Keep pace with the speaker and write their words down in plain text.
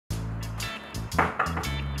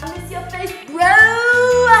I miss your face, bro.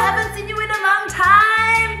 I haven't seen you in a long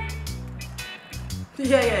time.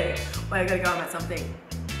 Yeah. Wait, I gotta go about something.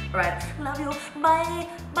 Alright, love you. Bye.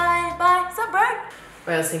 What's up, bro?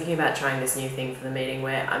 I was thinking about trying this new thing for the meeting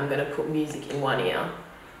where I'm gonna put music in one ear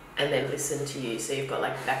and then listen to you, so you've got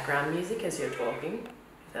like background music as you're talking,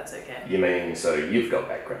 if that's okay. You mean, so you've got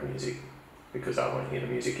background music because I won't hear the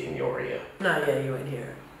music in your ear? No, yeah, you won't hear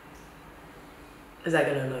it. Is that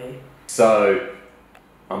gonna annoy you? So,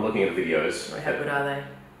 I'm looking at the videos. How good are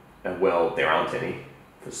they? Well, there aren't any,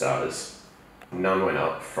 for starters. None went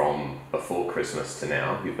up from before Christmas to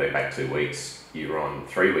now. You've been back 2 weeks. You were on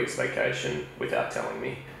 3 weeks vacation without telling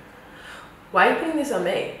me. Why are you putting this on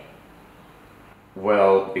me?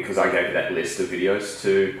 Well, because I gave you that list of videos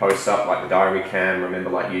to post up, like the diary cam. Remember,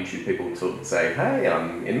 like YouTube people to say, hey,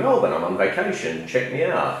 I'm in Melbourne, I'm on vacation, check me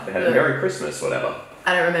out. They had a Merry Christmas, whatever.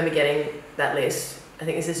 I don't remember getting that list. I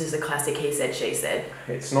think this is just a classic he said, she said.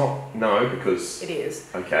 It's not, no, because... It is.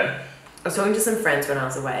 Okay. I was talking to some friends when I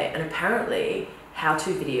was away, and apparently how-to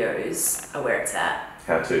videos are where it's at.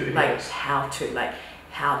 How-to videos? Like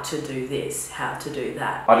how to do this, how to do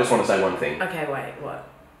that. I just want to say one thing. Okay, wait, what?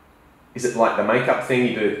 Is it like the makeup thing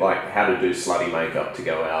you do, like how to do slutty makeup to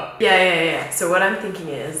go out? Yeah. So what I'm thinking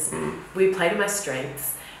is, we play to my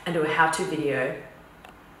strengths and do a how-to video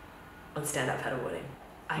on stand-up paddleboarding.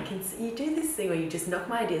 I can see you do this thing where you just knock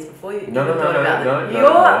my ideas before you No.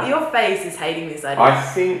 Your face is hating this idea. I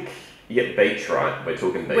think, yeah, beach, right? We're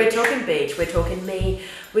talking beach. We're talking beach. We're talking me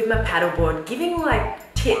with my paddleboard, giving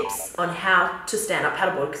like tips on how to stand up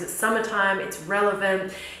paddleboard because it's summertime, it's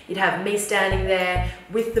relevant. You'd have me standing there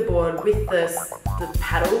with the board, with the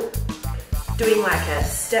paddle, doing like a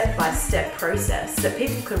step-by-step process that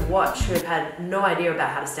people can watch who have had no idea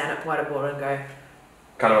about how to stand up paddleboard and go...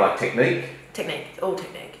 Kind of like technique? Technique, all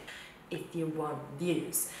technique. If you want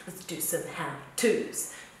views, let's do some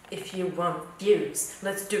how-tos. If you want views,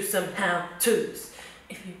 let's do some how-tos.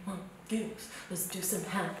 If you want views, let's do some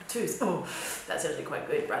how-tos. Oh, that's actually quite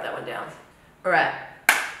good. Write that one down. All right,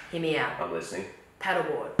 hear me out. I'm listening.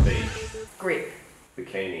 Paddleboard. Beach. Grip.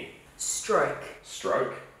 Bikini. Stroke.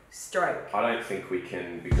 Stroke? Stroke. I don't think we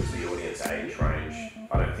can, because of the audience age range,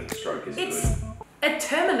 I don't think stroke is It's good. a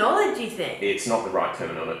terminology thing. It's not the right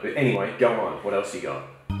terminology. But anyway, go on. What else you got?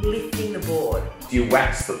 Lifting the board. Do you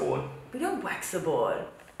wax the board? We don't wax the board.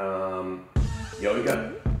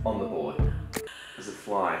 Yoga on the board. Does it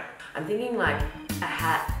fly? I'm thinking like a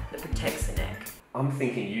hat that protects the neck. I'm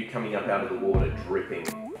thinking you coming up out of the water dripping.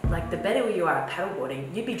 Like the better you are at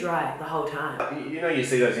paddleboarding, you'd be dry the whole time. You know, you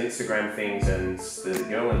see those Instagram things and there's a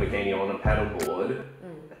girl in a bikini on a paddleboard.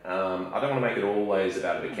 I don't want to make it always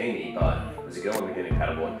about a bikini, but there's a girl in a bikini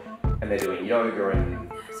paddleboard and they're doing yoga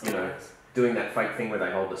and, you know, doing that fake thing where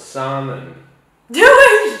they hold the sun and...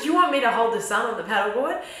 You want me to hold the sun on the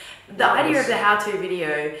paddleboard? The idea of the how-to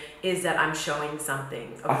video is that I'm showing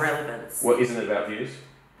something of relevance. Well, isn't it about views?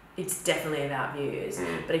 It's definitely about views.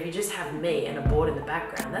 But if you just have me and a board in the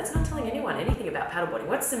background, that's not telling anyone anything about paddleboarding.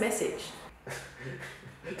 What's the message?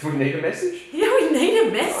 Do we need a message? Yeah, we need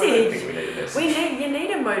a message. I don't think we need a message. You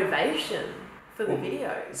need a motivation for the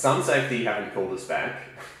video. Sun Safety haven't called us back.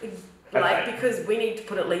 Like, because we need to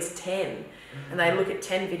put at least 10. And they look at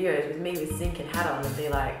 10 videos with me with zinc and hat on and be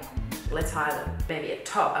like, let's hire them. Maybe a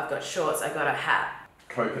top, I've got shorts, I've got a hat.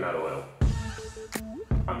 Coconut oil.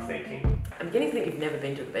 I'm thinking. I'm beginning to think you've never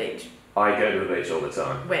been to the beach. I go to the beach all the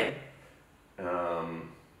time. When?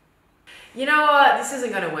 You know what? This isn't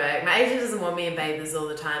going to work. My agent doesn't want me in bathers all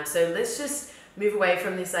the time, so let's just move away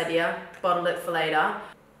from this idea, bottle it for later.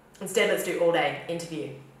 Instead, let's do all day interview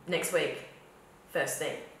next week. First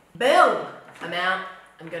thing. Boom! I'm out.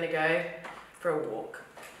 I'm going to go for a walk.